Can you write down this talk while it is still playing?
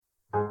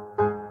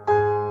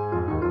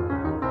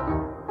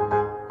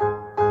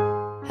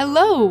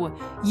Hello!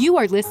 You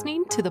are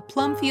listening to the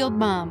Plumfield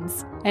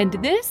Moms, and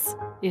this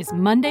is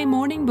Monday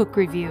Morning Book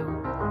Review.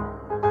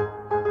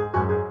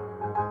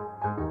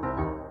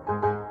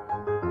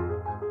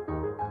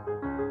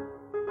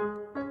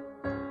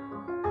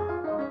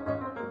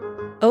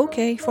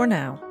 Okay for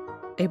Now,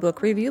 a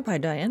book review by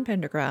Diane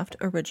Pendergraft,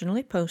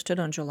 originally posted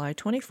on July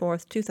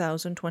 24,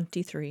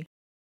 2023.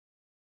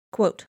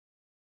 Quote,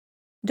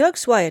 Doug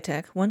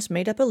Swiatek once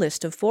made up a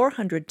list of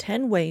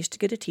 410 ways to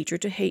get a teacher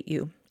to hate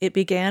you. It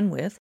began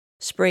with,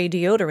 spray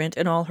deodorant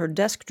in all her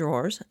desk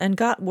drawers, and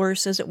got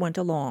worse as it went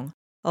along.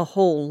 A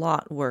whole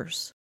lot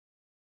worse.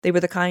 They were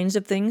the kinds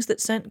of things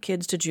that sent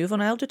kids to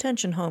juvenile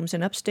detention homes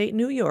in upstate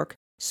New York,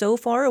 so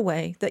far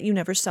away that you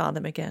never saw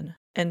them again.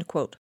 End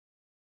quote.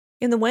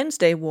 In the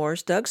Wednesday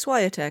Wars, Doug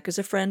Swiatek is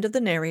a friend of the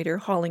narrator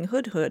Holling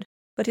Hood,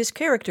 but his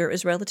character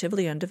is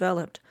relatively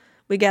undeveloped.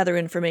 We gather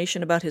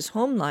information about his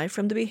home life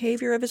from the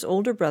behavior of his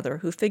older brother,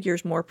 who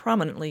figures more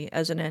prominently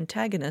as an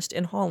antagonist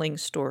in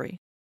Holling's story.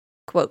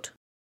 Quote,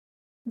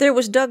 There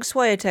was Doug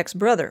Swiatek's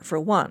brother, for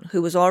one,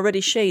 who was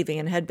already shaving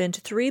and had been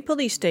to 3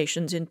 police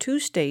stations in 2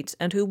 states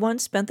and who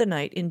once spent the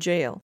night in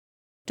jail.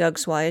 Doug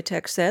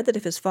Swiatek said that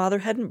if his father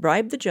hadn't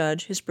bribed the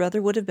judge, his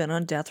brother would have been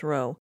on death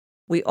row.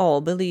 We all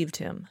believed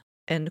him.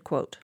 End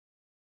quote.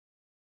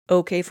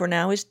 Okay for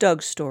Now is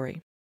Doug's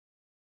story.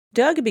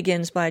 Doug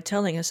begins by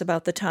telling us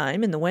about the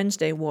time in the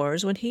Wednesday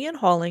Wars when he and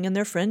Holling and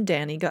their friend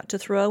Danny got to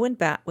throw and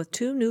bat with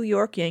 2 New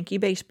York Yankee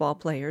baseball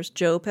players,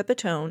 Joe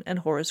Pepitone and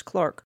Horace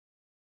Clarke.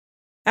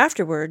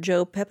 Afterward,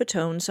 Joe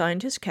Pepitone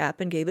signed his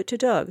cap and gave it to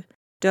Doug.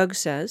 Doug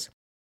says,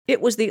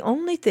 It was the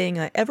only thing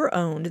I ever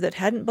owned that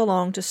hadn't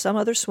belonged to some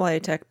other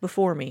Swiatek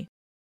before me.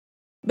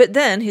 But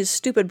then his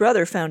stupid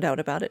brother found out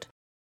about it.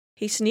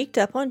 He sneaked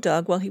up on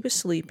Doug while he was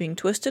sleeping,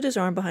 twisted his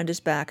arm behind his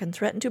back, and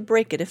threatened to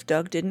break it if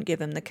Doug didn't give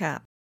him the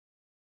cap.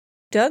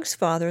 Doug's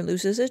father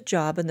loses his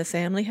job and the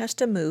family has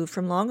to move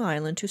from Long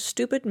Island to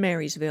stupid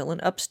Marysville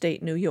in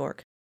upstate New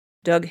York.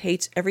 Doug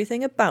hates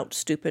everything about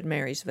stupid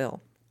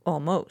Marysville.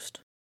 Almost.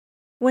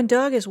 When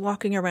Doug is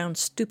walking around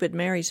stupid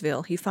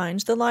Marysville, he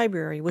finds the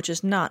library, which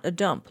is not a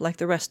dump like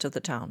the rest of the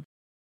town.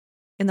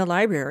 In the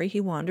library, he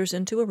wanders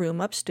into a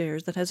room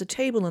upstairs that has a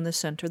table in the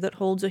center that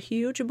holds a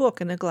huge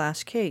book in a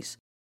glass case.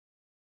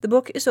 The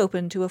book is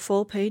open to a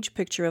full-page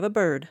picture of a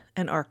bird,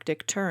 an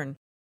Arctic tern.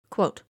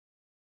 Quote,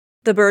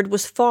 The bird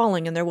was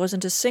falling and there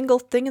wasn't a single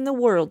thing in the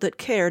world that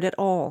cared at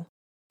all.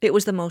 It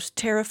was the most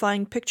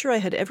terrifying picture I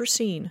had ever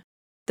seen.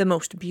 The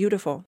most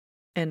beautiful.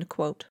 End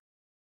quote.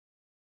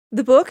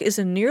 The book is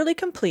a nearly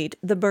complete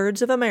The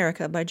Birds of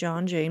America by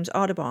John James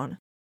Audubon.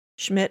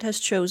 Schmidt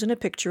has chosen a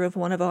picture of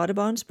one of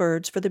Audubon's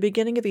birds for the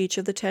beginning of each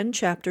of the 10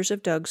 chapters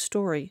of Doug's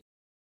story.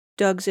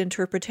 Doug's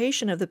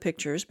interpretation of the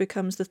pictures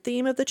becomes the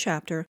theme of the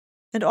chapter,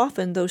 and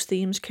often those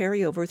themes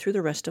carry over through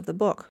the rest of the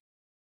book.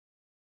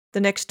 The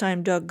next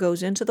time Doug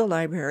goes into the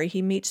library,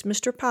 he meets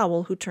Mr.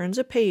 Powell, who turns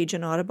a page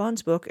in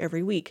Audubon's book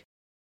every week.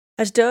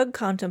 As Doug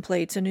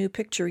contemplates a new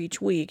picture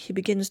each week, he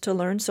begins to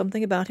learn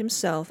something about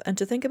himself and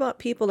to think about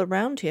people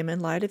around him in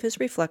light of his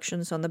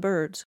reflections on the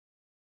birds.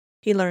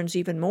 He learns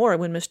even more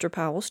when Mr.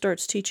 Powell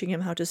starts teaching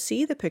him how to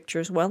see the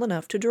pictures well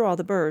enough to draw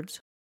the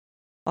birds.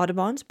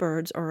 Audubon's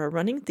birds are a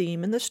running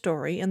theme in the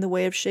story in the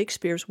way of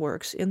Shakespeare's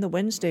works in the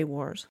Wednesday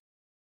Wars.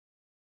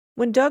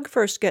 When Doug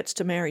first gets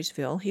to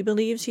Marysville, he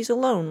believes he's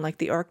alone like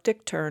the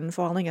Arctic tern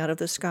falling out of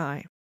the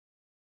sky.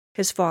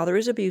 His father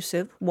is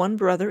abusive, one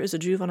brother is a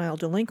juvenile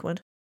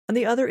delinquent, and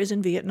the other is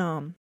in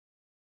Vietnam.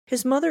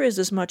 His mother is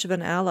as much of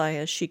an ally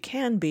as she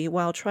can be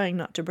while trying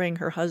not to bring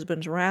her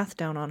husband's wrath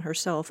down on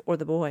herself or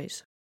the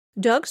boys.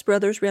 Doug's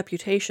brother's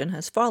reputation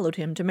has followed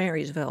him to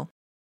Marysville.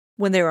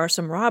 When there are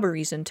some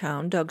robberies in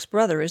town, Doug's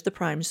brother is the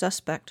prime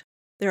suspect.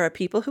 There are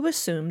people who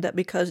assume that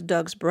because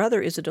Doug's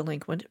brother is a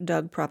delinquent,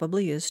 Doug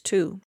probably is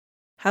too.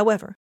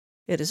 However,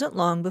 it isn't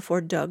long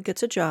before Doug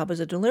gets a job as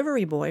a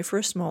delivery boy for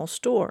a small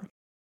store.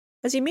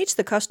 As he meets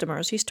the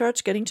customers, he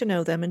starts getting to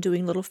know them and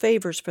doing little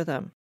favors for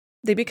them.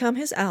 They become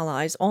his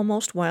allies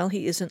almost while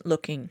he isn't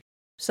looking.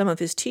 Some of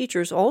his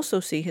teachers also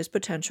see his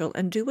potential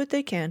and do what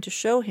they can to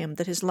show him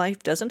that his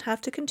life doesn't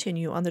have to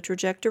continue on the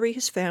trajectory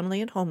his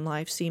family and home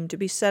life seem to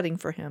be setting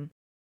for him.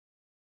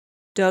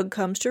 Doug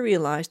comes to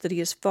realize that he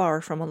is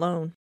far from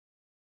alone.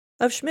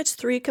 Of Schmidt's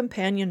 3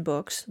 companion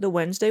books, The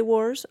Wednesday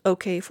Wars,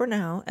 Okay for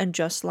Now, and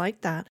Just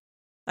Like That,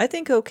 I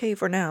think Okay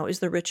for Now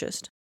is the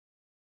richest.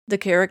 The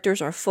characters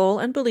are full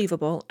and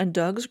believable, and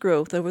Doug's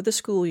growth over the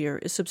school year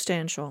is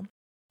substantial.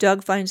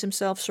 Doug finds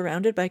himself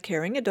surrounded by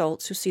caring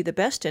adults who see the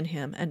best in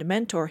him and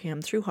mentor him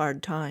through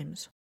hard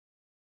times.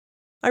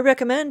 I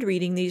recommend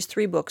reading these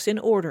 3 books in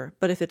order,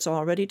 but if it's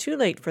already too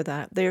late for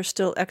that, they are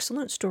still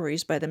excellent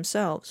stories by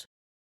themselves.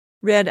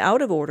 Read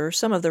out of order,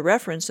 some of the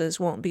references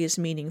won't be as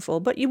meaningful,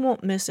 but you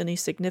won't miss any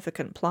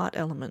significant plot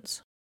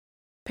elements.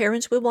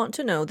 Parents will want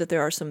to know that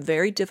there are some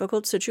very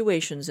difficult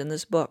situations in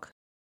this book.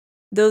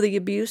 Though the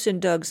abuse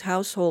in Doug's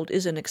household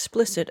isn't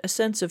explicit, a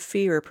sense of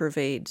fear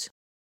pervades.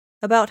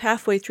 About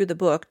halfway through the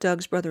book,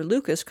 Doug's brother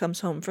Lucas comes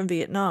home from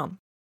Vietnam.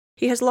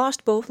 He has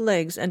lost both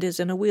legs and is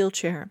in a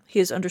wheelchair. He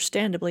is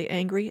understandably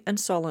angry and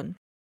sullen.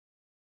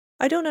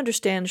 I don't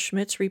understand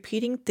Schmidt's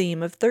repeating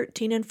theme of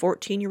 13 and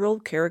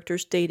 14-year-old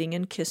characters dating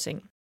and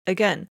kissing.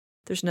 Again,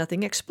 there's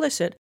nothing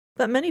explicit,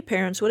 but many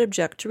parents would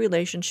object to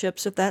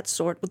relationships of that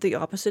sort with the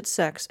opposite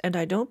sex, and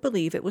I don't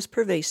believe it was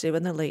pervasive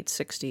in the late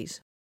 60s.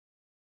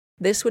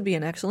 This would be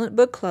an excellent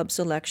book club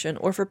selection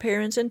or for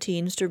parents and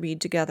teens to read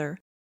together.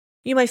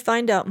 You may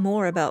find out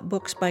more about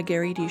books by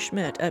Gary D.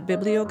 Schmidt at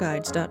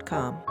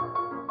biblioguides.com.